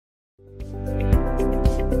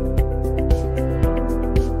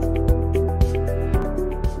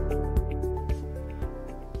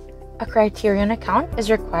Kryterion account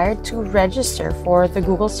is required to register for the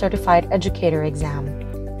Google Certified Educator Exam.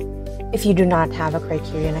 If you do not have a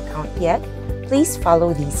Kryterion account yet, please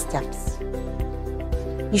follow these steps.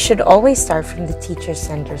 You should always start from the Teacher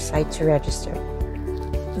Center site to register.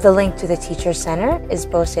 The link to the Teacher Center is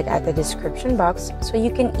posted at the description box so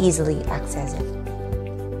you can easily access it.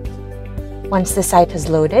 Once the site has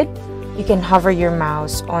loaded, you can hover your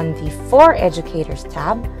mouse on the For Educators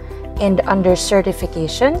tab and under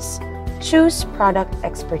Certifications, choose Product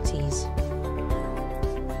Expertise.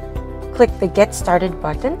 Click the Get Started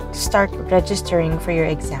button to start registering for your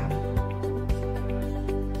exam.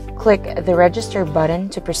 Click the Register button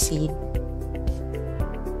to proceed.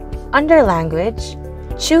 Under Language,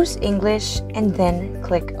 choose English and then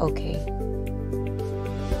click OK.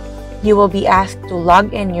 You will be asked to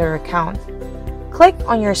log in your account. Click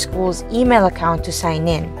on your school's email account to sign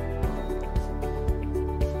in.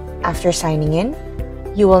 After signing in,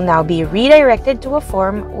 you will now be redirected to a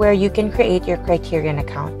form where you can create your Kryterion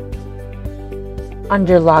account.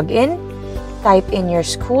 Under Login, type in your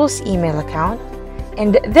school's email account,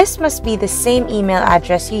 and this must be the same email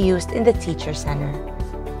address you used in the Teacher Center.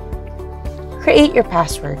 Create your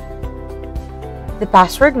password. The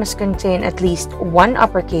password must contain at least one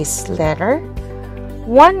uppercase letter,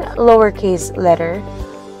 one lowercase letter,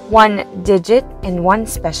 one digit, and one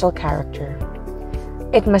special character.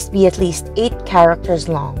 It must be at least 8 characters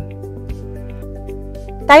long.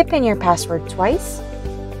 Type in your password twice.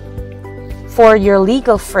 For your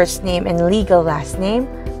legal first name and legal last name,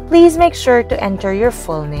 please make sure to enter your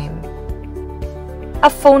full name. A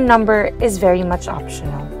phone number is very much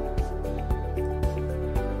optional.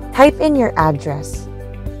 Type in your address.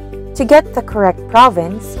 To get the correct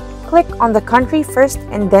province, click on the country first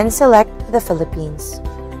and then select the Philippines.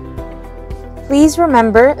 Please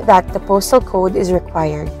remember that the postal code is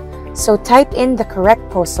required, so type in the correct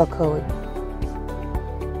postal code.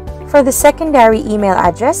 For the secondary email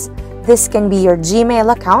address, this can be your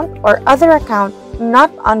Gmail account or other account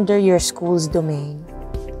not under your school's domain.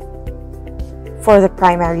 For the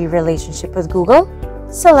primary relationship with Google,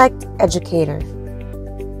 select Educator.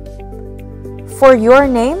 For your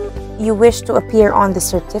name you wish to appear on the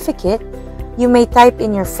certificate, you may type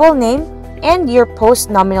in your full name and your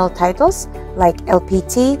post-nominal titles like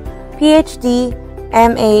LPT, PhD,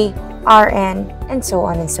 MA, RN, and so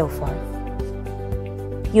on and so forth.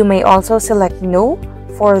 You may also select No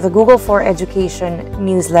for the Google for Education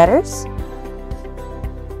newsletters.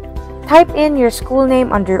 Type in your school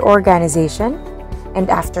name under Organization, and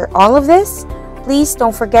after all of this, please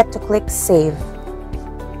don't forget to click Save.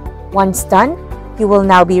 Once done, you will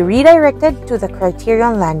now be redirected to the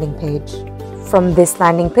Kryterion landing page. From this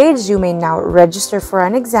landing page, you may now register for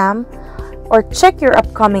an exam or check your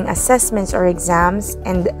upcoming assessments or exams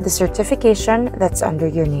and the certification that's under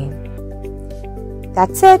your name.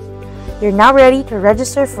 That's it! You're now ready to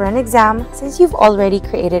register for an exam since you've already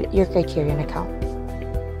created your Kryterion account.